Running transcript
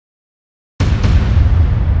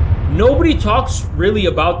nobody talks really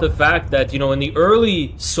about the fact that, you know, in the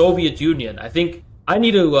early Soviet Union, I think I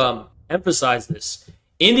need to emphasize this.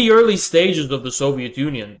 In the early stages of the Soviet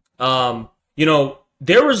Union, you know,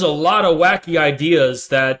 there was a lot of wacky ideas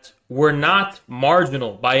that were not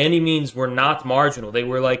marginal. By any means, were not marginal. They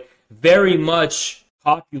were like very much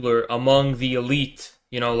popular among the elite,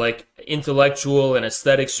 you know, like intellectual and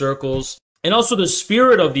aesthetic circles. And also the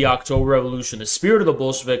spirit of the October Revolution, the spirit of the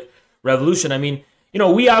Bolshevik Revolution. I mean, you know,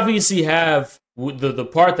 we obviously have the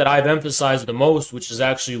part that I've emphasized the most, which is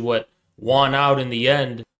actually what won out in the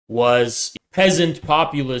end, was peasant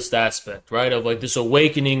populist aspect, right? Of like this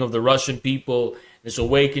awakening of the Russian people, this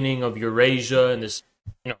awakening of Eurasia, and this,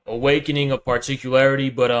 you know, awakening of particularity.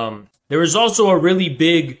 But there was also a really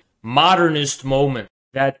big modernist moment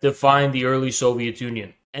that defined the early Soviet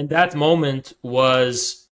Union. And that moment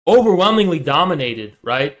was overwhelmingly dominated,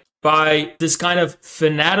 right, by this kind of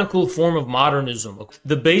fanatical form of modernism.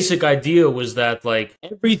 The basic idea was that, like,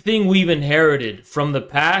 everything we've inherited from the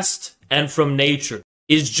past and from nature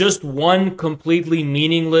is just one completely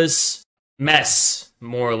meaningless mess,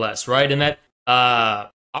 more or less, right? And that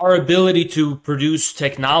our ability to produce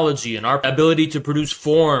technology and our ability to produce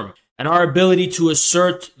form and our ability to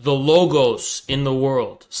assert the logos in the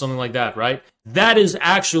world, something like that, right? That is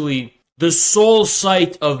actually the sole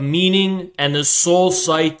site of meaning and the sole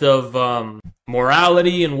site of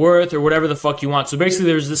morality and worth, or whatever the fuck you want. So basically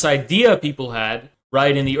there's this idea people had,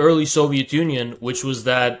 right, in the early Soviet Union, which was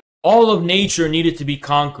that all of nature needed to be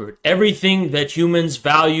conquered. Everything that humans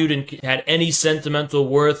valued and had any sentimental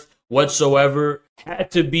worth whatsoever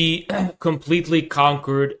had to be completely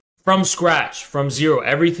conquered from scratch, from zero.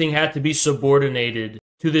 Everything had to be subordinated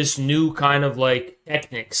to this new kind of like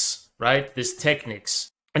technics, right? This technics.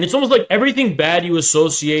 And it's almost like everything bad you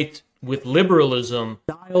associate with liberalism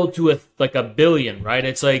dialed to like a billion, right?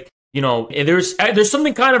 It's like, you know, there's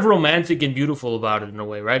something kind of romantic and beautiful about it in a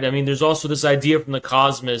way, right? I mean, there's also this idea from the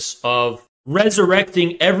Cosmos of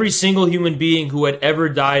resurrecting every single human being who had ever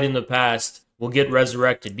died in the past will get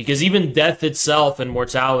resurrected, because even death itself and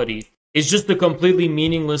mortality is just a completely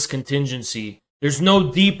meaningless contingency. There's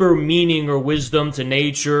no deeper meaning or wisdom to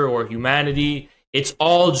nature or humanity. It's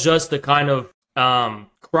all just a kind of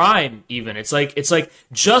crime, even. It's like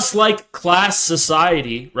just like class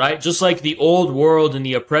society, right? Just like the old world and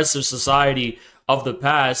the oppressive society of the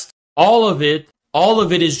past, all of it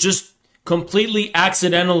is just completely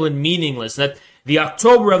accidental and meaningless. That the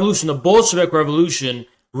October Revolution, the Bolshevik Revolution,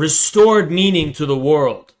 restored meaning to the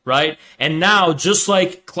world, right? And now, just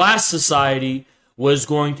like class society was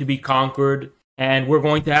going to be conquered, and we're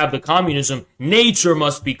going to have the communism, nature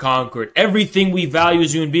must be conquered. Everything we value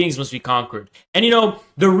as human beings must be conquered. And, you know,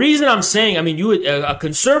 the reason I'm saying, I mean, a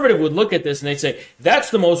conservative would look at this and they'd say, that's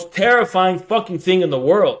the most terrifying fucking thing in the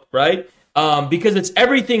world, right? Because it's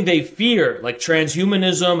everything they fear, like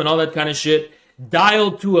transhumanism and all that kind of shit,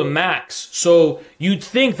 dialed to a max. So you'd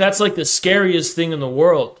think that's like the scariest thing in the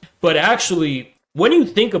world. But actually, when you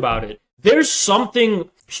think about it, there's something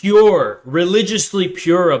pure, religiously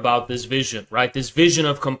pure about this vision, right? This vision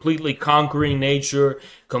of completely conquering nature,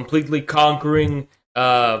 completely conquering,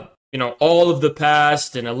 you know, all of the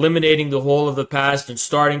past and eliminating the whole of the past and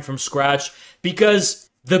starting from scratch, because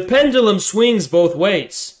the pendulum swings both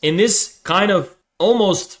ways in this kind of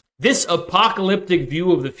almost this apocalyptic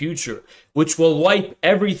view of the future, which will wipe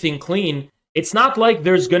everything clean. It's not like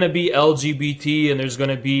there's going to be LGBT and there's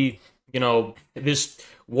going to be, you know, this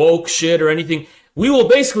woke shit or anything. We will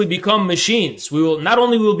basically become machines. We will not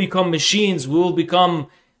only will become machines, we will become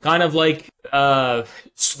kind of like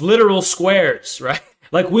literal squares, right?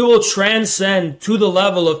 Like we will transcend to the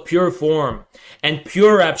level of pure form and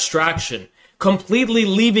pure abstraction, completely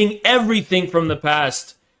leaving everything from the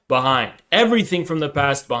past behind. Everything from the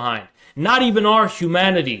past behind. Not even our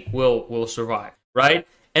humanity will survive, right?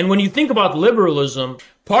 And when you think about liberalism,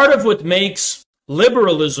 part of what makes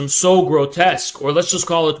liberalism so grotesque, or let's just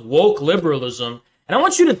call it woke liberalism, and I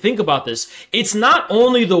want you to think about this, it's not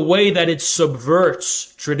only the way that it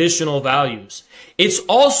subverts traditional values, it's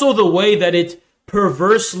also the way that it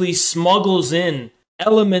perversely smuggles in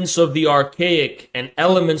elements of the archaic and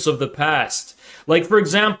elements of the past. Like, for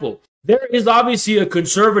example, there is obviously a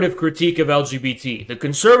conservative critique of LGBT. The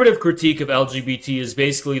conservative critique of LGBT is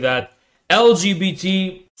basically that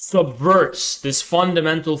LGBT subverts this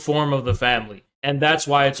fundamental form of the family, and that's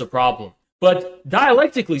why it's a problem. But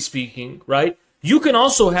dialectically speaking, right, you can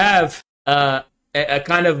also have a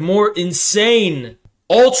kind of more insane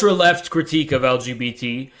ultra-left critique of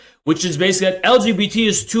LGBT, which is basically that LGBT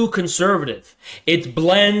is too conservative. It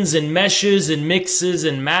blends and meshes and mixes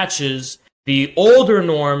and matches the older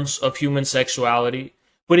norms of human sexuality,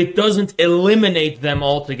 but it doesn't eliminate them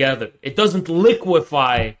altogether. It doesn't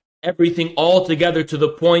liquefy everything altogether to the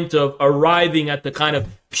point of arriving at the kind of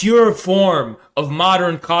pure form of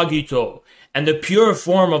modern cogito and the pure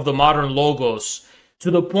form of the modern logos, to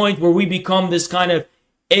the point where we become this kind of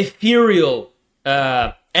ethereal,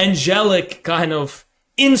 angelic, kind of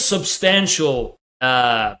insubstantial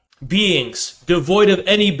beings, devoid of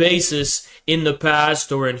any basis in the past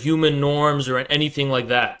or in human norms or in anything like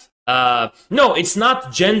that. No, it's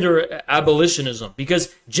not gender abolitionism,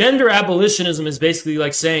 because gender abolitionism is basically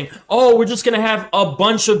like saying, oh, we're just going to have a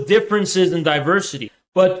bunch of differences and diversity.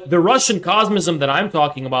 But the Russian cosmism that I'm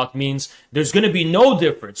talking about means there's going to be no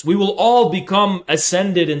difference. We will all become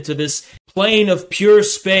ascended into this plane of pure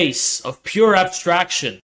space, of pure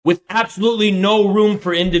abstraction, with absolutely no room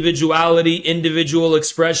for individuality, individual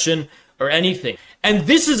expression, or anything. And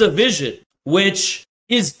this is a vision which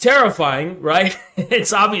is terrifying, right?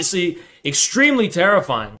 It's obviously extremely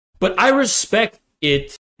terrifying, but I respect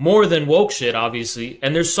it more than woke shit, obviously,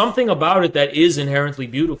 and there's something about it that is inherently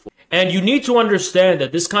beautiful. And you need to understand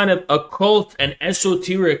that this kind of occult and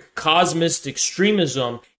esoteric cosmist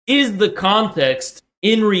extremism is the context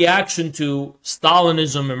in reaction to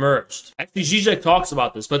Stalinism emerged. Actually, Zizek talks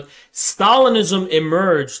about this, but Stalinism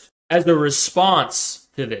emerged as a response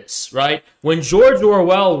to this, right? When George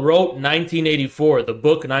Orwell wrote 1984, the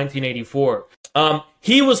book 1984,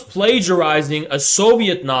 he was plagiarizing a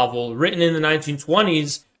Soviet novel written in the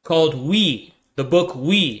 1920s called We, the book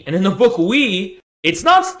We. And in the book We, it's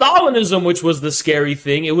not Stalinism which was the scary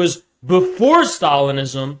thing. It was before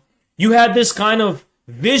Stalinism, you had this kind of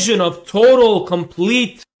vision of total,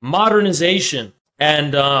 complete modernization.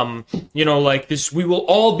 And, you know, like this, we will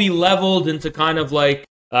all be leveled into kind of like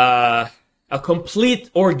a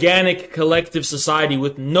complete organic collective society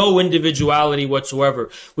with no individuality whatsoever.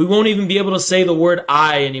 We won't even be able to say the word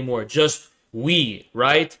I anymore, just we,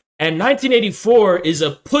 right? And 1984 is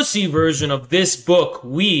a pussy version of this book,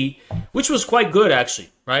 We, which was quite good, actually,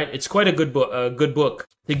 right? It's quite a good book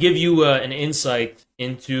to give you an insight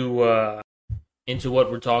into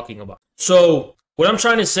what we're talking about. So what I'm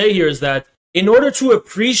trying to say here is that in order to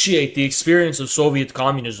appreciate the experience of Soviet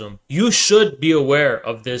communism, you should be aware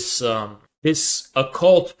of this this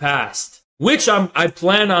occult past, which I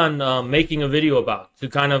plan on making a video about to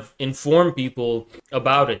kind of inform people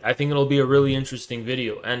about it. I think it'll be a really interesting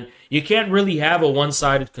video, and you can't really have a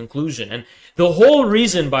one-sided conclusion. And the whole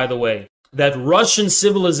reason, by the way, that Russian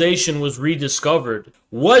civilization was rediscovered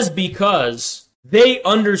was because they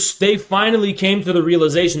finally came to the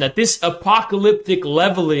realization that this apocalyptic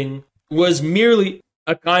leveling was merely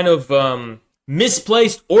a kind of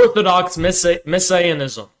misplaced orthodox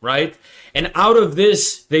messianism, right? And out of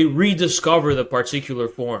this, they rediscover the particular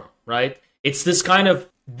form, right? It's this kind of,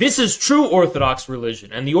 this is true Orthodox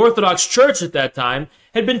religion. And the Orthodox Church at that time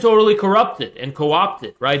had been totally corrupted and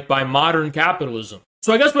co-opted, right, by modern capitalism.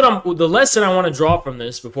 So I guess the lesson I want to draw from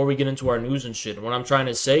this before we get into our news and shit, and what I'm trying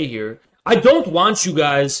to say here, I don't want you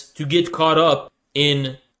guys to get caught up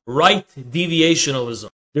in right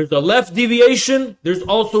deviationalism. There's a left deviation, there's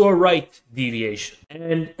also a right deviation.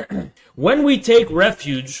 And when we take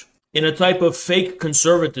refuge in a type of fake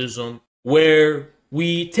conservatism where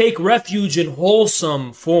we take refuge in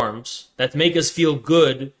wholesome forms that make us feel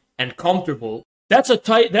good and comfortable,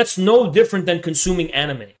 that's no different than consuming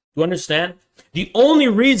anime. You understand? The only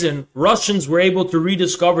reason Russians were able to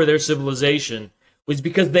rediscover their civilization was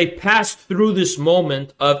because they passed through this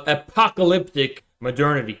moment of apocalyptic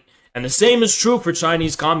modernity. And the same is true for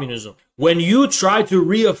Chinese communism. When you try to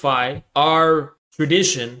reify our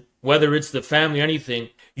tradition, whether it's the family or anything,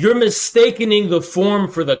 you're mistaking the form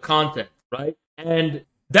for the content, right? And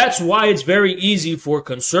that's why it's very easy for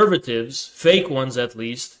conservatives, fake ones at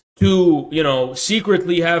least, to, you know,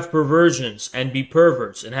 secretly have perversions and be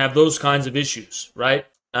perverts and have those kinds of issues, right?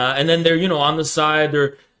 And then they're, you know, on the side,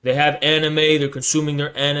 they have anime, they're consuming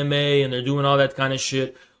their anime, and they're doing all that kind of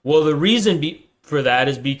shit. Well, the reason for that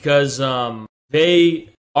is because they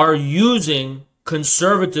are using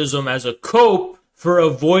conservatism as a cope for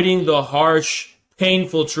avoiding the harsh,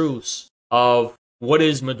 painful truths of what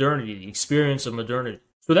is modernity, the experience of modernity.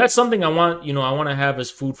 So that's something I want to have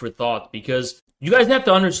as food for thought, because you guys have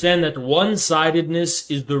to understand that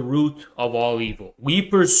one-sidedness is the root of all evil. We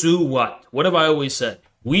pursue what? What have I always said?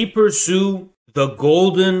 We pursue the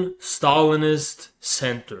golden Stalinist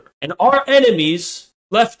center. And our enemies,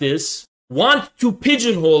 leftists, want to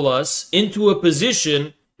pigeonhole us into a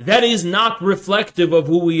position that is not reflective of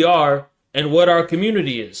who we are and what our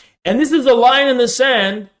community is. And this is a line in the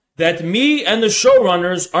sand that me and the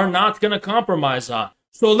showrunners are not going to compromise on.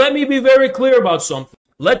 So let me be very clear about something.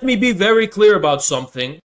 Let me be very clear about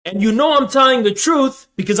something And you know I'm telling the truth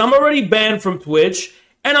because I'm already banned from Twitch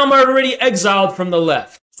and I'm already exiled from the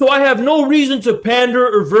left. So I have no reason to pander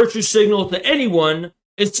or virtue signal to anyone,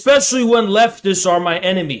 especially when leftists are my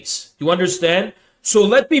enemies. Do you understand? So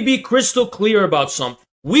let me be crystal clear about something.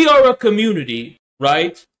 We are a community,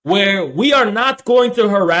 right, where we are not going to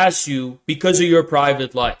harass you because of your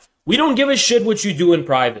private life. We don't give a shit what you do in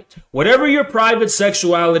private. Whatever your private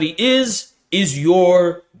sexuality is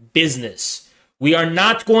your business. We are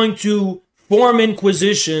not going to form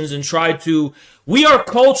inquisitions and try to... We are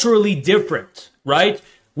culturally different, right?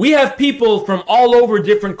 We have people from all over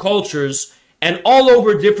different cultures and all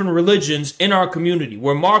over different religions in our community.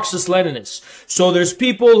 We're Marxist-Leninists. So there's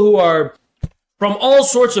people who are from all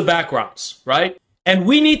sorts of backgrounds, right? And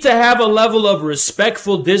we need to have a level of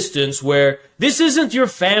respectful distance where this isn't your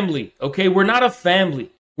family, okay? We're not a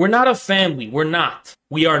family. We're not a family. We're not.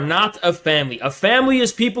 We are not a family. A family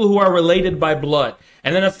is people who are related by blood.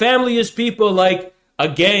 And then a family is people like a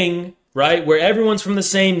gang, right? Where everyone's from the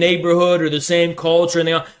same neighborhood or the same culture.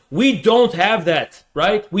 And we don't have that,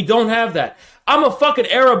 right? We don't have that. I'm a fucking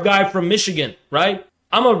Arab guy from Michigan, right?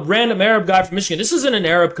 I'm a random Arab guy from Michigan. This isn't an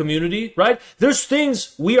Arab community, right? There's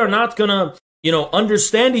things we are not gonna,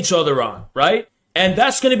 understand each other on, right? And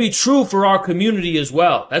that's going to be true for our community as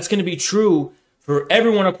well. That's going to be true for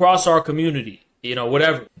everyone across our community,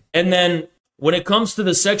 whatever. And then when it comes to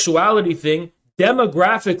the sexuality thing,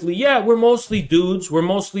 demographically, yeah, we're mostly dudes. We're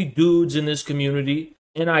mostly dudes in this community.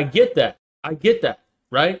 And I get that. I get that,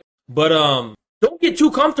 right? But don't get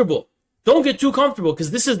too comfortable. Don't get too comfortable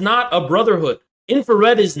because this is not a brotherhood.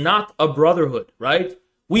 Infrared is not a brotherhood, right?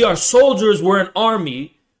 We are soldiers. We're an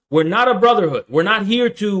army. We're not a brotherhood. We're not here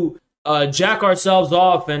to jack ourselves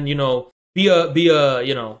off and,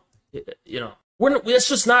 it's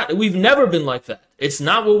just not, we've never been like that. It's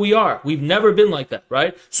not what we are. We've never been like that,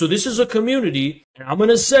 right? So this is a community, and I'm going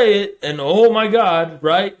to say it, and oh my God,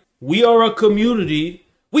 right? We are a community.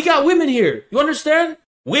 We got women here. You understand?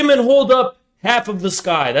 Women hold up half of the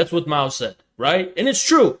sky. That's what Mao said, right? And it's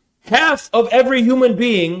true. Half of every human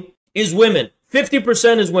being is women.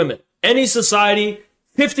 50% is women. Any society,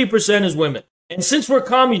 50% is women. And since we're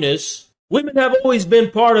communists, women have always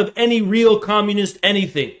been part of any real communist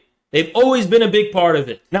anything. They've always been a big part of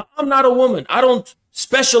it. Now, I'm not a woman. I don't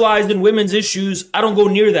specialize in women's issues. I don't go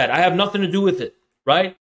near that. I have nothing to do with it,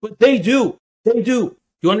 right? But they do. They do.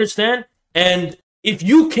 You understand? And if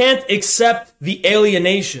you can't accept the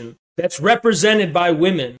alienation that's represented by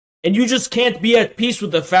women, and you just can't be at peace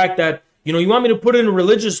with the fact that, you want me to put it in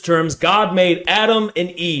religious terms, God made Adam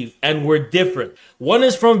and Eve, and we're different. One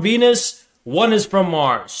is from Venus, one is from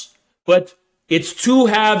Mars. But it's two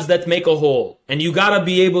halves that make a whole. And you got to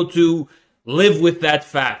be able to live with that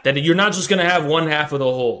fact, that you're not just going to have one half of the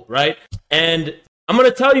whole, right? And I'm going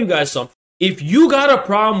to tell you guys something. If you got a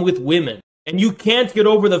problem with women, and you can't get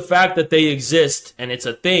over the fact that they exist, and it's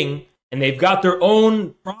a thing, and they've got their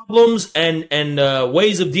own problems and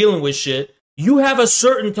ways of dealing with shit, you have a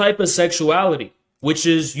certain type of sexuality, which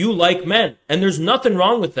is you like men. And there's nothing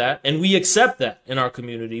wrong with that. And we accept that in our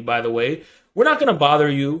community, by the way. We're not going to bother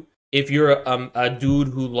you if you're a dude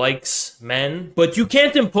who likes men. But you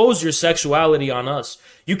can't impose your sexuality on us.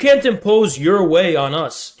 You can't impose your way on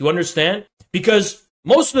us. Do you understand? Because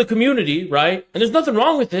most of the community, right? And there's nothing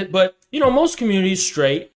wrong with it, but, most communities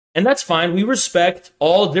straight. And that's fine. We respect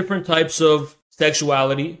all different types of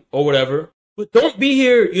sexuality or whatever. But don't be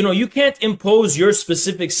here, you can't impose your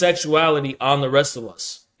specific sexuality on the rest of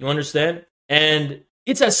us. You understand? And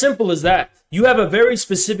it's as simple as that. You have a very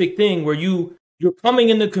specific thing where you're coming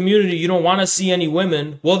in the community, you don't want to see any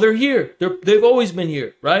women. Well, they're here. They've always been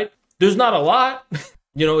here, right? There's not a lot,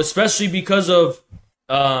 especially because of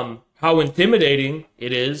how intimidating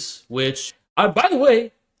it is, which, by the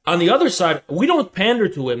way, on the other side, we don't pander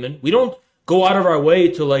to women. We don't go out of our way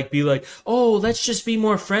to be like, oh, let's just be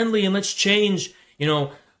more friendly and let's change,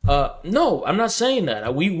 no, I'm not saying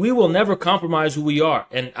that. We will never compromise who we are.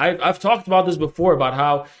 And I've talked about this before about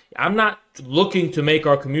how I'm not looking to make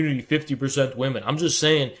our community 50% women. I'm just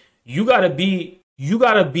saying you gotta be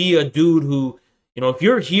a dude who, if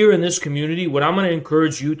you're here in this community, what I'm going to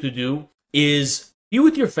encourage you to do is be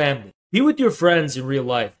with your family, be with your friends in real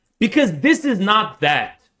life, because this is not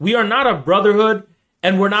that. We are not a brotherhood.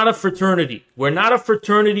 And we're not a fraternity. We're not a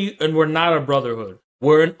fraternity and we're not a brotherhood.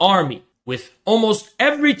 We're an army with almost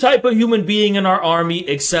every type of human being in our army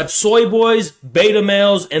except soy boys, beta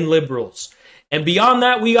males, and liberals. And beyond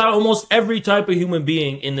that, we got almost every type of human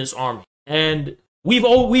being in this army. And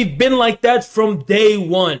we've been like that from day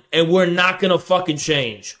one, and we're not going to fucking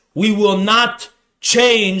change. We will not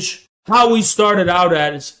change how we started out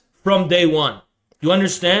as from day one. You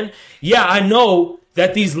understand? Yeah, I know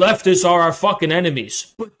that these leftists are our fucking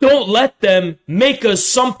enemies. But don't let them make us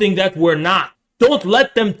something that we're not. Don't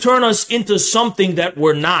let them turn us into something that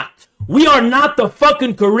we're not. We are not the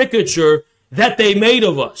fucking caricature that they made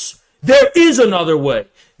of us. There is another way.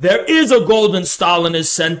 There is a golden Stalinist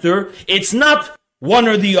center. It's not one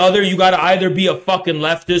or the other. You gotta either be a fucking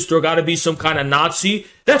leftist or gotta be some kind of Nazi.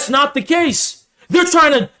 That's not the case. They're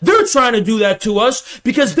trying to do that to us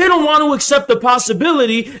because they don't want to accept the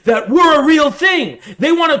possibility that we're a real thing.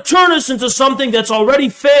 They want to turn us into something that's already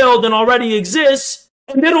failed and already exists.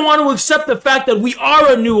 And they don't want to accept the fact that we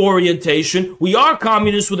are a new orientation. We are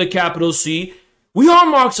communists with a capital C. We are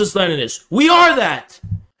Marxist-Leninists. We are that.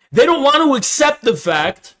 They don't want to accept the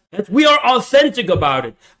fact that we are authentic about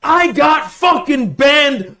it. I got fucking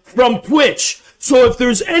banned from Twitch. So if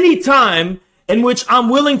there's any time in which I'm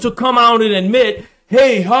willing to come out and admit,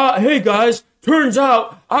 hey guys, turns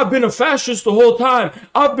out I've been a fascist the whole time.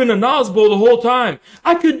 I've been a Nazbo the whole time.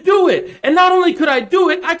 I could do it. And not only could I do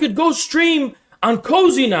it, I could go stream on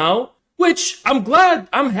Cozy now, which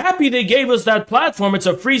I'm happy they gave us that platform. It's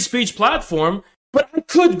a free speech platform. But I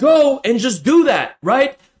could go and just do that,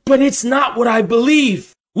 right? But it's not what I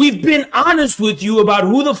believe. We've been honest with you about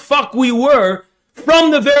who the fuck we were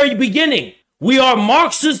from the very beginning. We are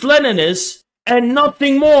Marxist-Leninists and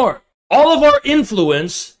nothing more. All of our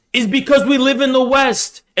influence is because we live in the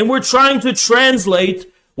West and we're trying to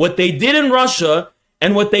translate what they did in Russia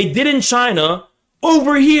and what they did in China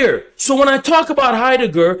over here. So when I talk about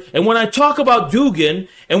Heidegger and when I talk about Dugin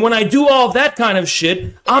and when I do all that kind of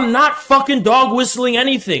shit, I'm not fucking dog whistling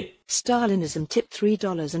anything. Stalinism tipped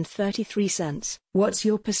 $3.33. What's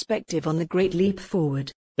your perspective on the Great Leap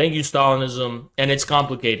Forward? Thank you, Stalinism. And it's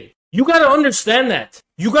complicated. You gotta understand that.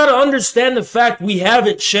 You gotta understand the fact we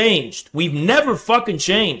haven't changed. We've never fucking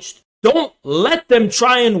changed. Don't let them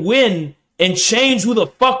try and win and change who the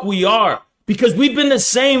fuck we are. Because we've been the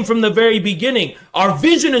same from the very beginning. Our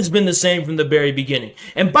vision has been the same from the very beginning.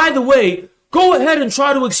 And by the way, go ahead and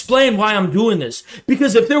try to explain why I'm doing this.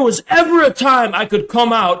 Because if there was ever a time I could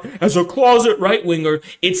come out as a closet right-winger,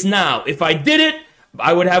 it's now. If I did it,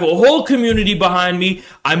 I would have a whole community behind me.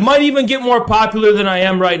 I might even get more popular than I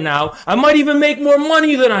am right now. I might even make more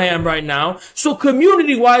money than I am right now. So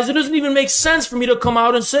community-wise, it doesn't even make sense for me to come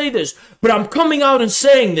out and say this. But I'm coming out and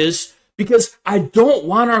saying this because I don't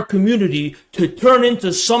want our community to turn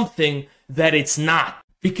into something that it's not.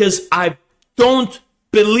 Because I don't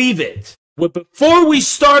believe it. But before we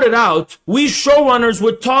started out, we showrunners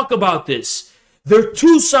would talk about this. There are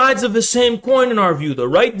two sides of the same coin in our view. The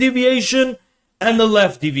right deviation and the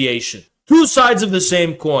left deviation. Two sides of the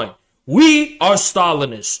same coin. We are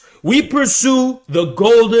Stalinists. We pursue the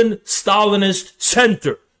golden Stalinist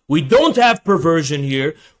center. We don't have perversion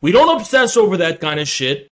here. We don't obsess over that kind of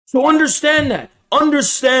shit. So understand that.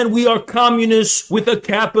 Understand we are communists with a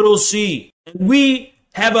capital C. And we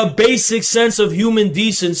have a basic sense of human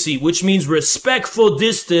decency, which means respectful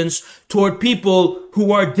distance toward people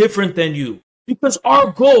who are different than you. Because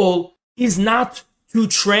our goal is not to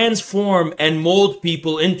transform and mold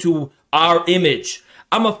people into our image.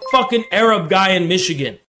 I'm a fucking Arab guy in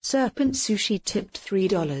Michigan. Serpent Sushi tipped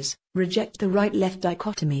 $3. Reject the right-left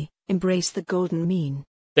dichotomy. Embrace the golden mean.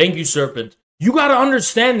 Thank you, Serpent. You gotta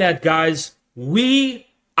understand that, guys.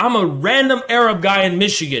 I'm a random Arab guy in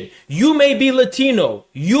Michigan. You may be Latino.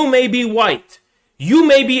 You may be white. You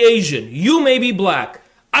may be Asian. You may be black.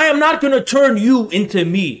 I am not gonna turn you into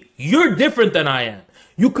me. You're different than I am.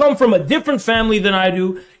 You come from a different family than I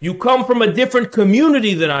do. You come from a different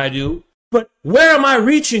community than I do. But where am I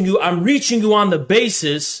reaching you? I'm reaching you on the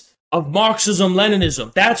basis of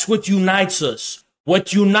Marxism-Leninism. That's what unites us.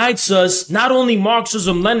 What unites us, not only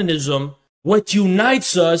Marxism-Leninism, what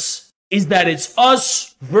unites us is that it's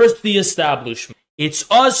us versus the establishment. It's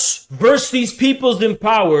us versus these peoples in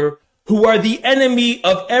power who are the enemy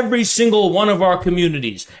of every single one of our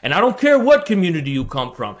communities. And I don't care what community you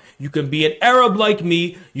come from. You can be an Arab like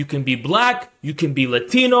me. You can be black. You can be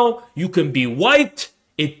Latino. You can be white.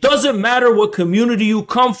 It doesn't matter what community you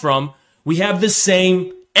come from. We have the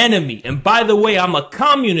same enemy. And by the way, I'm a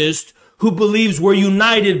communist who believes we're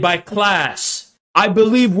united by class. I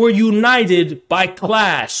believe we're united by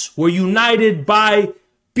class. We're united by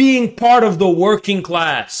being part of the working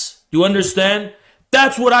class. Do you understand?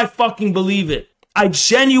 That's what I fucking believe in. I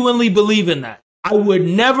genuinely believe in that. I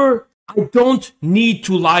don't need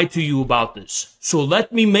to lie to you about this. So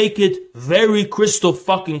let me make it very crystal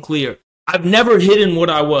fucking clear. I've never hidden what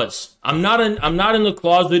I was. I'm not in the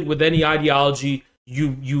closet with any ideology.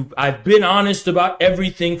 I've been honest about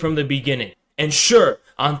everything from the beginning. And sure,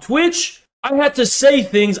 on Twitch, I had to say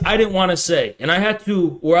things I didn't want to say. And I had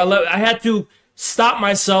to stop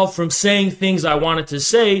myself from saying things I wanted to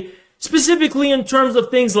say, specifically in terms of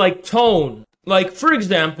things like tone. Like, for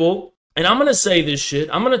example, and I'm going to say this shit,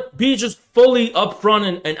 I'm going to be just fully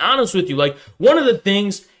upfront and honest with you. Like, one of the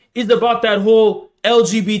things is about that whole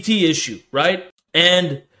LGBT issue, right?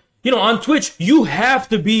 And, you know, on Twitch, you have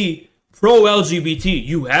to be pro-LGBT.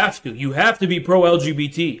 You have to be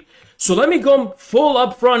pro-LGBT. So let me go full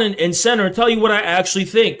up front and center and tell you what I actually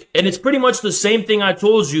think. And it's pretty much the same thing I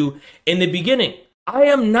told you in the beginning. I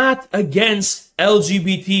am not against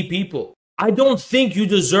LGBT people. I don't think you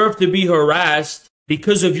deserve to be harassed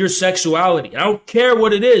because of your sexuality. I don't care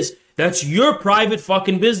what it is. That's your private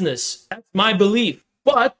fucking business. That's my belief.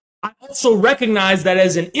 But I also recognize that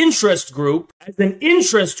as an interest group,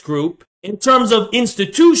 in terms of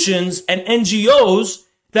institutions and NGOs,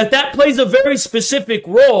 that plays a very specific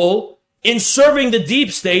role in serving the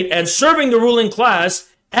deep state and serving the ruling class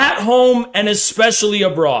at home and especially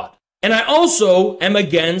abroad. And I also am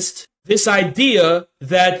against this idea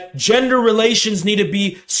that gender relations need to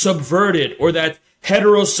be subverted or that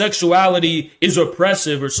heterosexuality is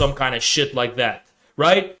oppressive or some kind of shit like that,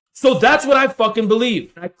 right? So that's what I fucking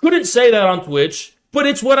believe. I couldn't say that on Twitch, but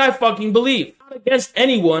it's what I fucking believe. I'm not against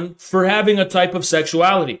anyone for having a type of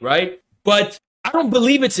sexuality, right? But I don't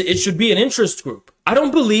believe it should be an interest group. I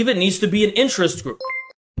don't believe it needs to be an interest group.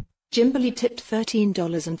 Jimberly tipped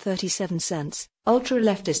 $13.37.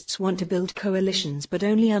 Ultra-leftists want to build coalitions but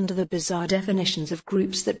only under the bizarre definitions of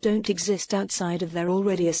groups that don't exist outside of their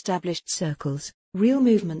already established circles. Real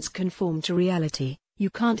movements conform to reality. You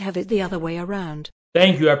can't have it the other way around.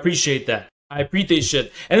 Thank you, I appreciate that. I appreciate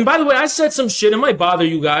shit. And by the way, I said some shit, it might bother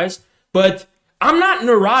you guys, but I'm not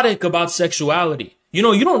neurotic about sexuality. You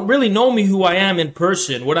know, you don't really know me who I am in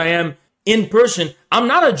person, what I am in person. I'm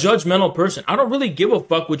not a judgmental person. I don't really give a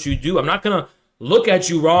fuck what you do. I'm not going to look at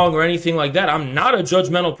you wrong or anything like that. I'm not a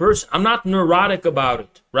judgmental person. I'm not neurotic about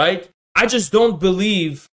it, right? I just don't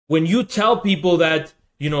believe when you tell people that,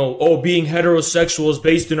 you know, oh, being heterosexual is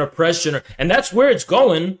based in oppression, and that's where it's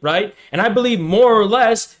going, right? And I believe more or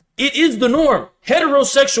less it is the norm.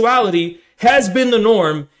 Heterosexuality has been the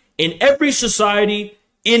norm in every society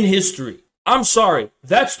in history. I'm sorry,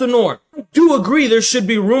 that's the norm. I do agree there should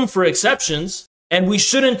be room for exceptions, and we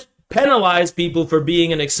shouldn't penalize people for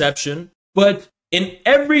being an exception, but in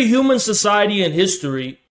every human society in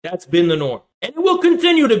history, that's been the norm. And it will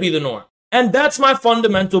continue to be the norm. And that's my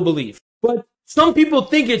fundamental belief. But some people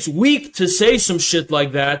think it's weak to say some shit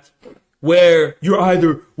like that, where you're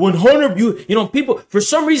either 100, you know, people, for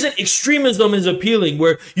some reason, extremism is appealing,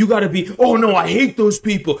 where you gotta be, oh no, I hate those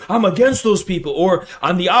people, I'm against those people, or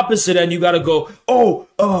on the opposite end, you gotta go,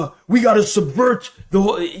 oh, we gotta subvert the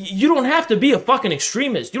whole, you don't have to be a fucking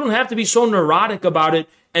extremist, you don't have to be so neurotic about it,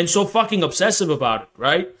 and so fucking obsessive about it,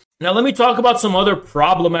 right? Now, let me talk about some other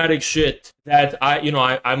problematic shit that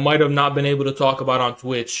I might have not been able to talk about on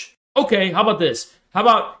Twitch. Okay, how about this? How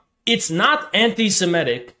about, it's not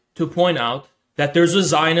anti-Semitic to point out that there's a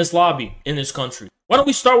Zionist lobby in this country. Why don't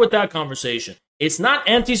we start with that conversation? It's not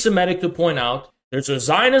anti-Semitic to point out there's a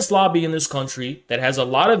Zionist lobby in this country that has a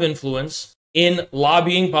lot of influence in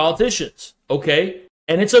lobbying politicians, okay?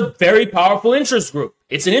 And it's a very powerful interest group.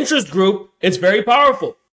 It's an interest group. It's very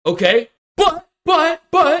powerful, okay? But,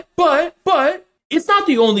 it's not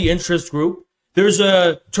the only interest group. There's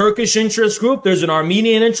a Turkish interest group, there's an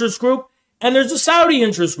Armenian interest group, and there's a Saudi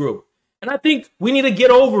interest group. And I think we need to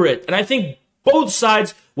get over it. And I think both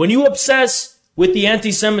sides, when you obsess with the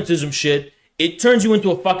anti-Semitism shit, it turns you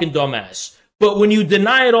into a fucking dumbass. But when you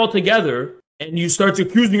deny it altogether, and you start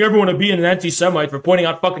accusing everyone of being an anti-Semite for pointing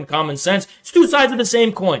out fucking common sense, it's two sides of the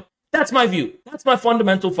same coin. That's my view. That's my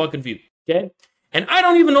fundamental fucking view, okay? And I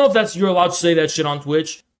don't even know if you're allowed to say that shit on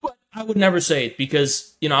Twitch, but I would never say it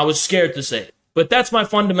because, you know, I was scared to say it. But that's my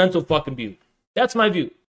fundamental fucking view. That's my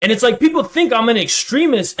view. And it's like people think I'm an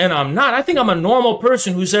extremist and I'm not. I think I'm a normal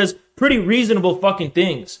person who says pretty reasonable fucking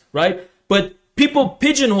things, right? But people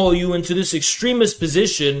pigeonhole you into this extremist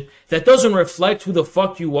position that doesn't reflect who the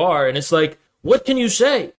fuck you are. And it's like, what can you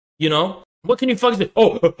say? You know? What can you fucking say?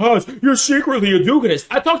 Oh, Haas, you're secretly a Duganist.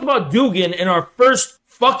 I talked about Dugan in our first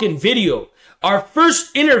fucking video. Our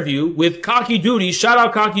first interview with Cocky Duty. Shout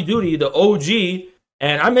out Cocky Duty, the OG.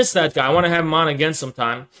 And I miss that guy. I want to have him on again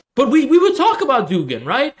sometime. But we would talk about Dugan,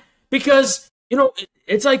 right? Because, you know,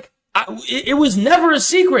 it's like, it was never a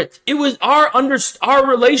secret. It was our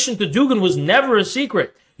relation to Dugan was never a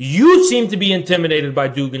secret. You seem to be intimidated by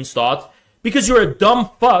Dugan's thought because you're a dumb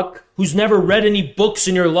fuck who's never read any books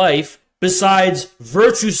in your life besides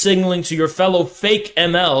virtue signaling to your fellow fake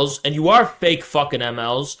MLs, and you are fake fucking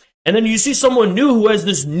MLs. And then you see someone new who has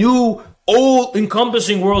this new,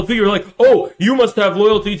 all-encompassing worldview. You're like, oh, you must have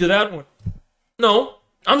loyalty to that one. No,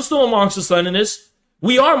 I'm still a Marxist-Leninist.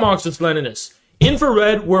 We are Marxist-Leninists.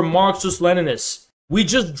 Infrared, we're Marxist-Leninists. We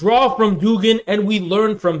just draw from Dugin and we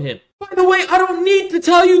learn from him. By the way, I don't need to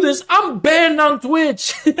tell you this. I'm banned on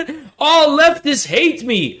Twitch. All leftists hate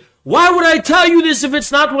me. Why would I tell you this if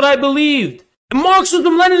it's not what I believed?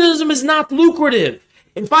 Marxism-Leninism is not lucrative.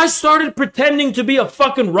 If I started pretending to be a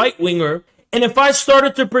fucking right-winger, and if I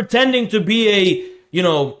started to pretending to be a,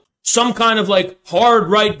 some kind of like hard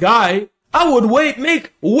right guy, I would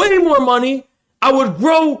make way more money. I would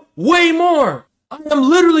grow way more. I am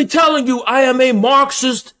literally telling you I am a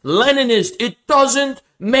Marxist-Leninist. It doesn't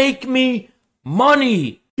make me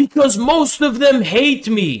money because most of them hate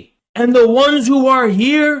me. And the ones who are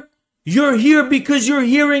here, you're here because you're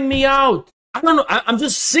hearing me out. I don't know. I'm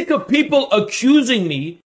just sick of people accusing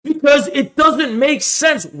me because it doesn't make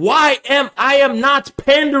sense. I am not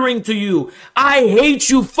pandering to you. I hate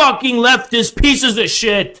you fucking leftist pieces of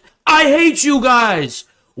shit. I hate you guys.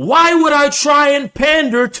 Why would I try and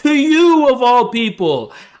pander to you of all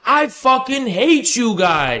people? I fucking hate you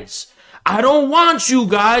guys. I don't want you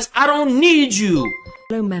guys. I don't need you.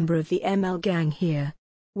 Hello, member of the ML gang here.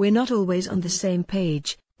 We're not always on the same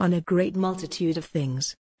page on a great multitude of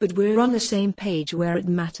things, but we're on the same page where it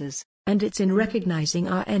matters, and it's in recognizing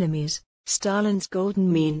our enemies, Stalin's golden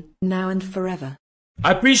mean, now and forever.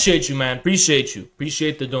 I appreciate you, man. Appreciate you.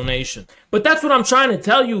 Appreciate the donation. But that's what I'm trying to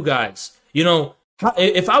tell you guys.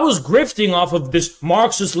 If I was grifting off of this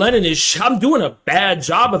Marxist-Leninist, I'm doing a bad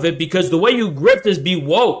job of it because the way you grift is be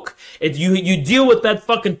woke. You deal with that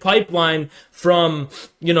fucking pipeline from,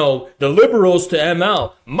 the liberals to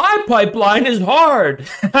ML. My pipeline is hard.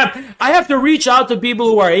 I have to reach out to people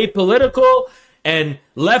who are apolitical and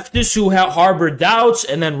leftists who harbor doubts,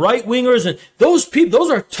 and then right-wingers, and those people,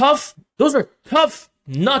 those are tough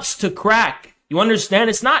nuts to crack. You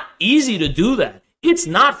understand? It's not easy to do that. It's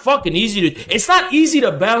not fucking easy it's not easy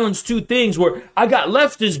to balance two things where I got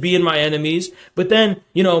leftists being my enemies, but then,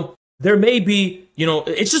 there may be,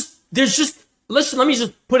 listen, let me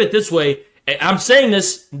just put it this way. I'm saying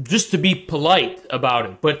this just to be polite about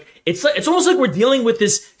it, but it's almost like we're dealing with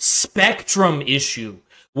this spectrum issue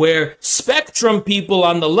where spectrum people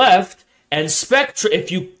on the left and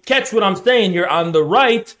if you catch what I'm saying, you're on the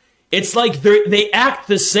right, it's like they act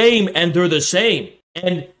the same and they're the same.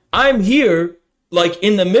 And I'm here, like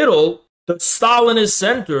in the middle, the Stalinist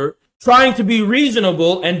center, trying to be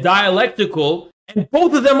reasonable and dialectical, and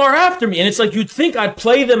both of them are after me. And it's like you'd think I'd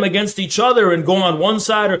play them against each other and go on one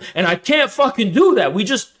side, and I can't fucking do that.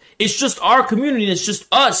 It's just our community, it's just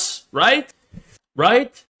us, right?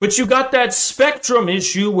 Right? But you got that spectrum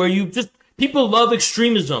issue where people love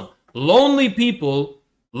extremism. Lonely people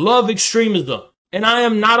love extremism. And I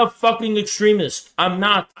am not a fucking extremist. I'm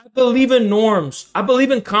not. I believe in norms. I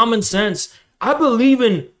believe in common sense. I believe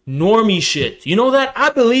in normie shit. You know that? I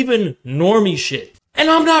believe in normie shit. And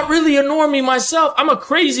I'm not really a normie myself. I'm a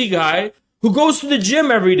crazy guy who goes to the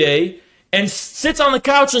gym every day and sits on the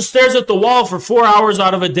couch and stares at the wall for 4 hours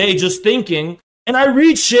out of a day just thinking. And I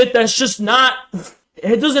read shit that's just not,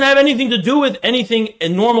 it doesn't have anything to do with anything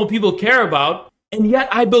normal people care about. And yet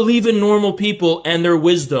I believe in normal people and their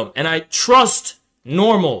wisdom. And I trust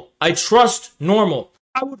normal. I trust normal.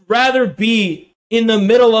 I would rather be in the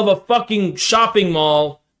middle of a fucking shopping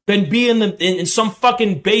mall than be in some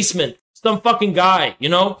fucking basement, some fucking guy,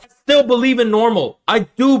 I still believe in normal. I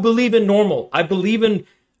do believe in normal. I believe in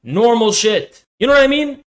normal shit. You know what I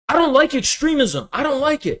mean? I don't like extremism. I don't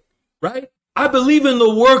like it, right? I believe in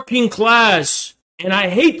the working class. And I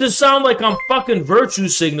hate to sound like I'm fucking virtue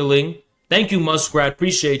signaling. Thank you, Muskrat.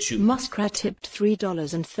 Appreciate you. Muskrat tipped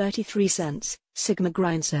 $3.33. Sigma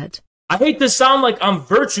Grind said. I hate to sound like I'm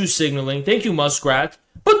virtue signaling. Thank you, Muskrat.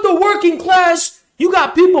 But the working class, you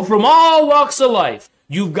got people from all walks of life.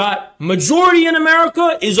 You've got majority in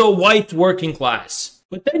America is a white working class.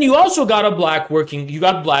 But then you also got you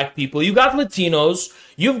got black people, you got Latinos,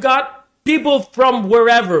 you've got people from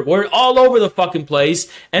wherever, we're all over the fucking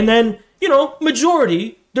place. And then,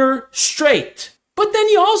 majority, they're straight. But then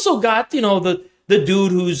you also got, the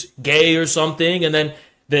dude who's gay or something, and then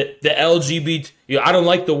the LGBT, I don't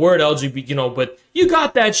like the word LGBT, but you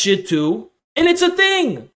got that shit too. And it's a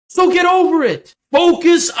thing. So get over it.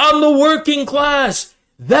 Focus on the working class.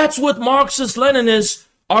 That's what Marxist-Leninists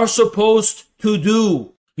are supposed to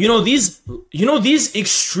do. These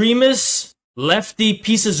extremists, lefty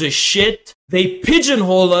pieces of shit, they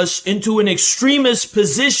pigeonhole us into an extremist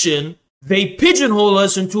position. They pigeonhole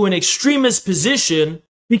us into an extremist position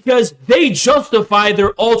because they justify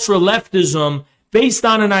their ultra-leftism based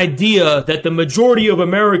on an idea that the majority of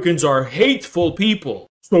Americans are hateful people.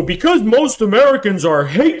 So because most Americans are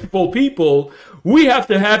hateful people, we have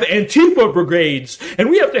to have Antifa brigades, and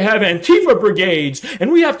we have to have Antifa brigades,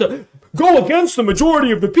 and we have to go against the majority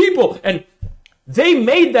of the people. And they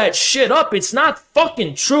made that shit up. It's not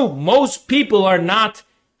fucking true. Most people are not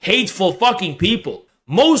hateful fucking people.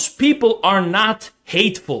 Most people are not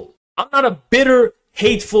hateful. I'm not a bitter,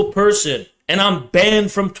 hateful person, and I'm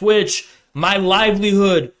banned from Twitch. My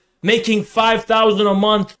livelihood, making $5,000 a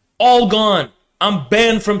month, all gone. I'm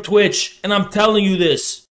banned from Twitch, and I'm telling you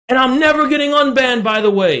this. And I'm never getting unbanned, by the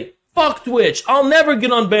way. Fuck Twitch. I'll never get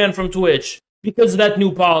unbanned from Twitch because of that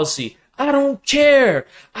new policy. I don't care.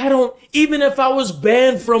 Even if I was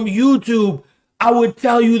banned from YouTube, I would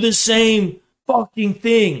tell you the same fucking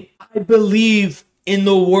thing. I believe in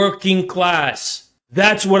the working class.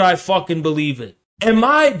 That's what I fucking believe in.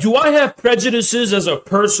 Do I have prejudices as a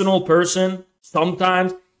personal person?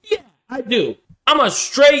 Sometimes? Yeah, I do. I'm a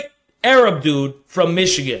straight Arab dude from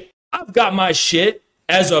Michigan. I've got my shit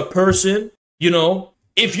as a person, you know.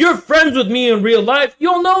 If you're friends with me in real life,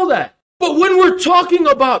 you'll know that. But when we're talking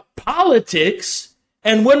about politics,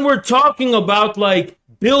 and when we're talking about like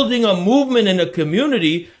building a movement in a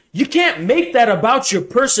community, you can't make that about your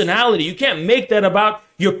personality. You can't make that about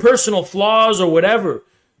your personal flaws or whatever.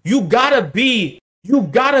 You gotta be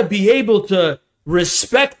able to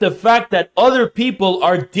respect the fact that other people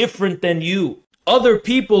are different than you. Other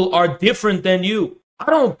people are different than you. I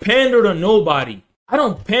don't pander to nobody.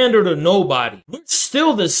 We're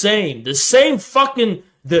still the same. The same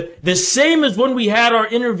as when we had our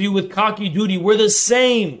interview with Cocky Duty. We're the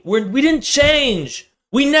same. We didn't change.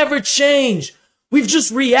 We never change. We've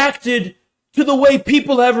just reacted to the way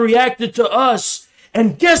people have reacted to us.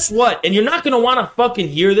 And guess what? And you're not going to want to fucking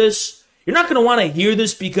hear this. You're not going to want to hear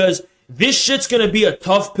this because this shit's going to be a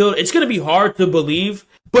tough pill. It's going to be hard to believe.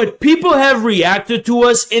 But people have reacted to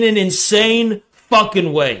us in an insane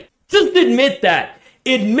fucking way. Just admit that.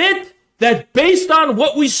 Admit that based on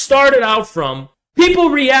what we started out from, people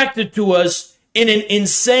reacted to us in an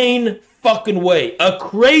insane fucking way. A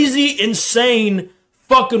crazy, insane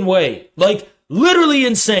fucking way. Like, literally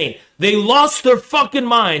insane. They lost their fucking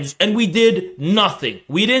minds and we did nothing.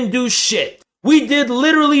 We didn't do shit. We did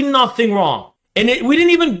literally nothing wrong. And we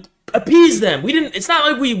didn't even appease them. It's not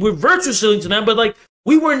like we were virtue signaling to them, but like,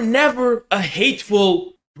 we were never a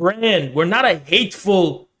hateful brand. We're not a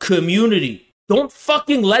hateful community. Don't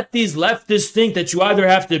fucking let these leftists think that you either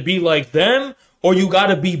have to be like them or you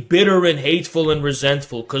gotta be bitter and hateful and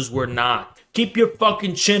resentful, because we're not. Keep your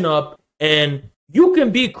fucking chin up, and you can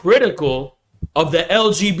be critical of the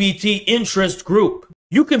LGBT interest group.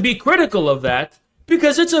 You can be critical of that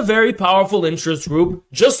because it's a very powerful interest group,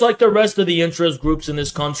 just like the rest of the interest groups in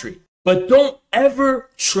this country. But don't ever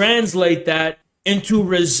translate that into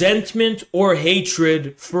resentment or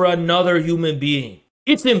hatred for another human being.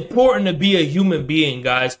 It's important to be a human being,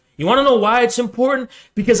 guys. You want to know why it's important?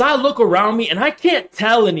 Because I look around me and I can't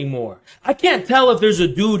tell anymore. I can't tell if there's a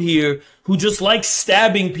dude here who just likes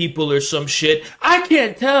stabbing people or some shit. I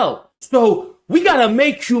can't tell. So we gotta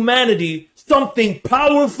make humanity something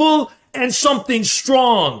powerful and something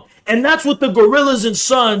strong. And that's what the Gorillas and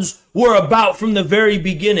Sons were about from the very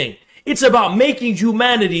beginning. It's about making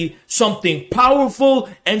humanity something powerful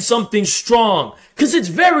and something strong. Because it's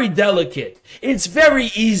very delicate. It's very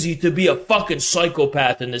easy to be a fucking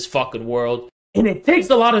psychopath in this fucking world. And it takes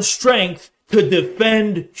a lot of strength to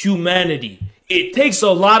defend humanity. It takes a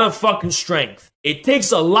lot of fucking strength. It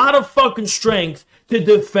takes a lot of fucking strength to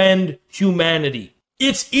defend humanity.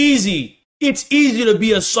 It's easy. It's easy to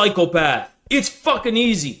be a psychopath. It's fucking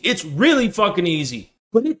easy. It's really fucking easy.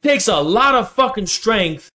 But it takes a lot of fucking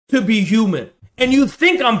strength to be human. And you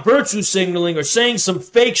think I'm virtue signaling or saying some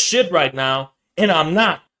fake shit right now, and I'm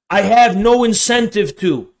not. I have no incentive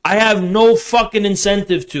to. I have no fucking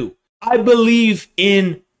incentive to. I believe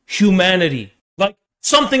in humanity. Like,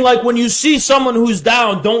 something like when you see someone who's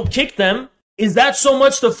down, don't kick them. Is that so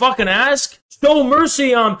much to fucking ask? Show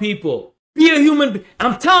mercy on people. Be a human.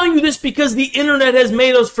 I'm telling you this because the internet has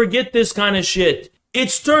made us forget this kind of shit.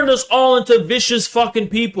 It's turned us all into vicious fucking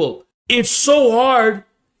people. It's so hard.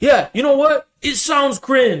 Yeah, you know what? It sounds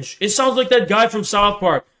cringe. It sounds like that guy from South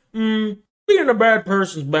Park. Being a bad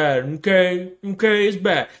person's bad, okay? Okay, it's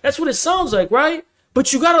bad. That's what it sounds like, right?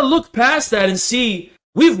 But you gotta look past that and see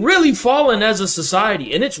we've really fallen as a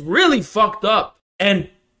society, and it's really fucked up. And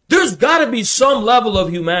there's gotta be some level of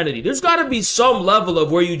humanity. There's gotta be some level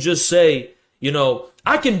of where you just say, you know,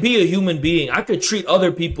 I can be a human being. I could treat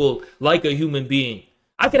other people like a human being.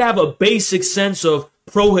 I could have a basic sense of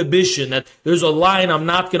prohibition, that there's a line I'm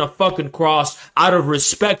not gonna fucking cross out of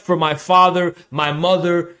respect for my father, my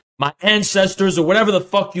mother, my ancestors, or whatever the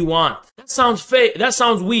fuck you want. That sounds fake. That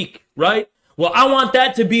sounds weak, right? Well, I want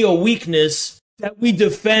that to be a weakness that we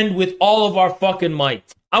defend with all of our fucking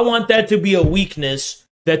might. I want that to be a weakness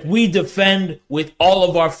that we defend with all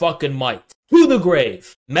of our fucking might. To the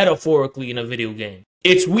grave, metaphorically in a video game.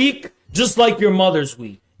 It's weak, just like your mother's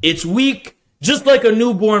weak. It's weak, just like a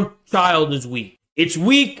newborn child is weak. It's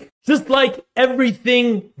weak, just like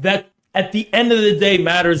everything that at the end of the day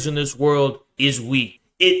matters in this world is weak.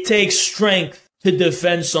 It takes strength to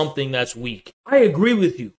defend something that's weak. I agree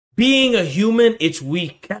with you. Being a human, it's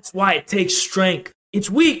weak. That's why it takes strength. It's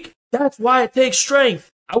weak. That's why it takes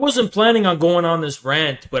strength. I wasn't planning on going on this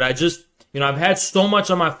rant, but I just, I've had so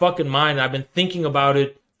much on my fucking mind. I've been thinking about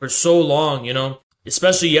it for so long,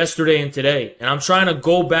 especially yesterday and today. And I'm trying to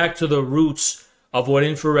go back to the roots of what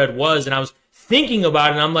infrared was. And I was thinking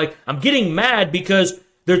about it, and I'm like, I'm getting mad because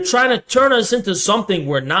they're trying to turn us into something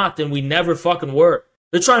we're not, and we never fucking were.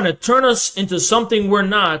 They're trying to turn us into something we're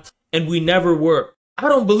not, and we never were. I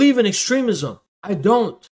don't believe in extremism. I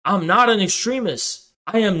don't. I'm not an extremist.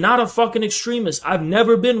 I am not a fucking extremist. I've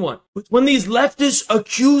never been one. But when these leftists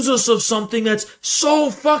accuse us of something that's so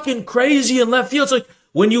fucking crazy and left field, it's like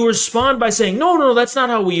when you respond by saying, no, that's not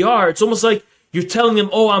how we are. It's almost like you're telling them,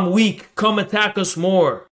 oh, I'm weak. Come attack us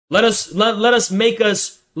more. Let us make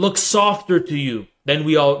us look softer to you than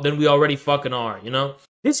we already fucking are,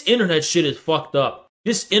 This internet shit is fucked up.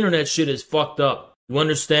 This internet shit is fucked up. You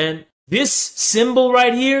understand? This symbol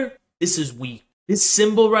right here, this is weak. This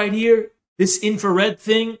symbol right here, this infrared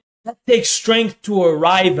thing, that takes strength to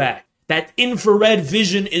arrive at. That infrared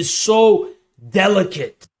vision is so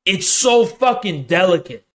delicate. It's so fucking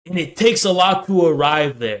delicate. And it takes a lot to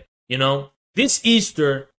arrive there, This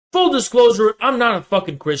Easter, full disclosure, I'm not a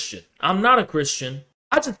fucking Christian. I'm not a Christian.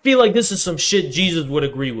 I just feel like this is some shit Jesus would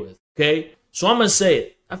agree with, okay? So I'm going to say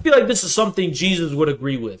it. I feel like this is something Jesus would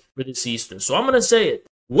agree with for this Easter. So I'm going to say it.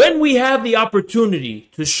 When we have the opportunity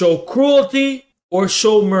to show cruelty or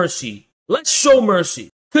show mercy, let's show mercy.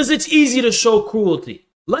 Because it's easy to show cruelty.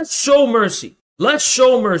 Let's show mercy. Let's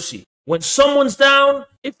show mercy. When someone's down,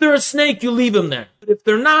 if they're a snake, you leave them there. But if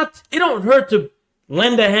they're not, it don't hurt to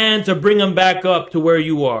lend a hand to bring them back up to where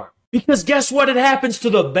you are. Because guess what? It happens to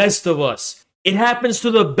the best of us. It happens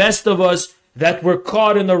to the best of us that we're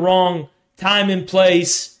caught in the wrong time and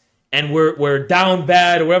place, and we're down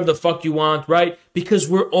bad or whatever the fuck you want, right? Because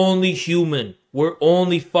we're only human. We're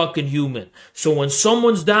only fucking human. So when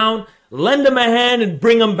someone's down, lend them a hand and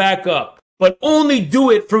bring them back up. But only do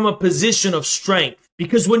it from a position of strength.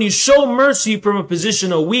 Because when you show mercy from a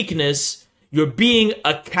position of weakness, you're being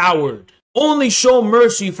a coward. Only show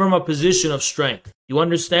mercy from a position of strength. You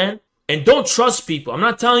understand? And don't trust people. I'm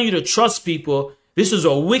not telling you to trust people. This is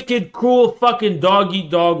a wicked, cruel, fucking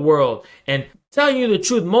dog-eat-dog world. And telling you the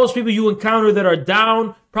truth, most people you encounter that are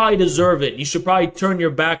down probably deserve it. You should probably turn your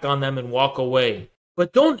back on them and walk away.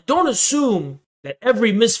 But don't assume that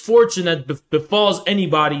every misfortune that befalls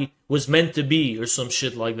anybody was meant to be or some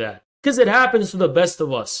shit like that. Because it happens to the best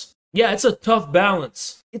of us. Yeah, it's a tough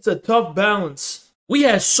balance. It's a tough balance. We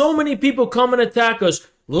had so many people come and attack us,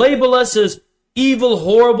 label us as evil,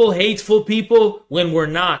 horrible, hateful people when we're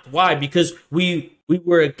not. Why? Because we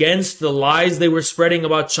were against the lies they were spreading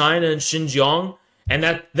about China and Xinjiang, and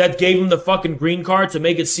that gave them the fucking green card to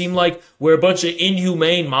make it seem like we're a bunch of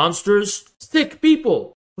inhumane monsters. Sick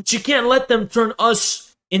people. But you can't let them turn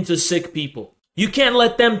us into sick people. You can't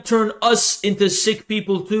let them turn us into sick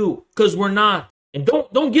people too, because we're not. And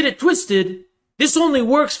don't get it twisted. This only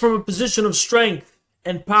works from a position of strength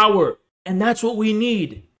and power, and that's what we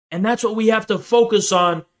need. And that's what we have to focus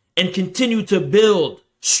on and continue to build.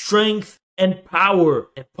 Strength and power.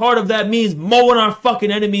 And part of that means mowing our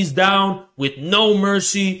fucking enemies down with no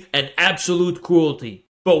mercy and absolute cruelty.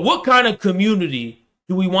 But what kind of community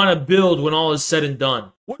do we want to build when all is said and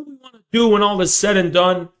done? What do we want to do when all is said and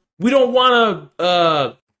done? We don't want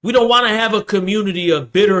to have a community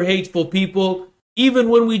of bitter, hateful people. Even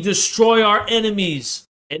when we destroy our enemies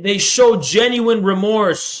and they show genuine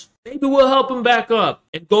remorse, maybe we'll help them back up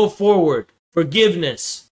and go forward.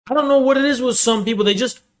 Forgiveness. I don't know what it is with some people. They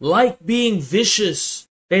just like being vicious.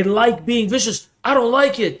 They like being vicious. I don't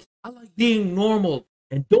like it. I like being normal.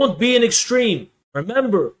 And don't be an extreme.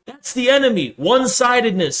 Remember, that's the enemy.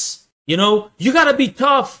 One-sidedness. You gotta be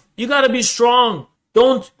tough. You gotta be strong.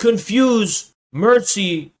 Don't confuse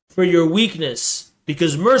mercy for your weakness.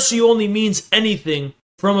 Because mercy only means anything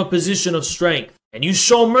from a position of strength. And you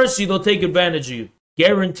show mercy, they'll take advantage of you.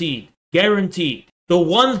 Guaranteed. Guaranteed. The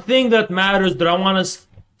one thing that matters that I want us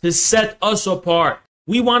to set us apart.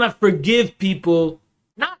 We want to forgive people,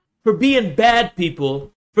 not for being bad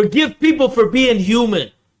people. Forgive people for being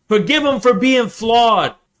human. Forgive them for being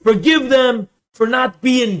flawed. Forgive them for not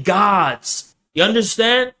being gods. You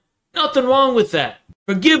understand? Nothing wrong with that.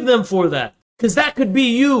 Forgive them for that. Because that could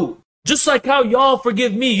be you. Just like how y'all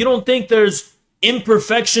forgive me. You don't think there's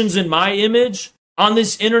imperfections in my image on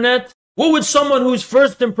this internet? What would someone whose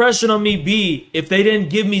first impression on me be if they didn't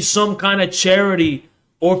give me some kind of charity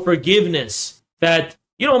or forgiveness? That,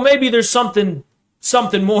 you know, maybe there's something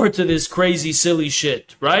more to this crazy, silly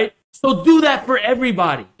shit, right? So do that for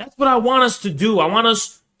everybody. That's what I want us to do. I want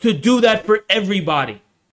us to do that for everybody.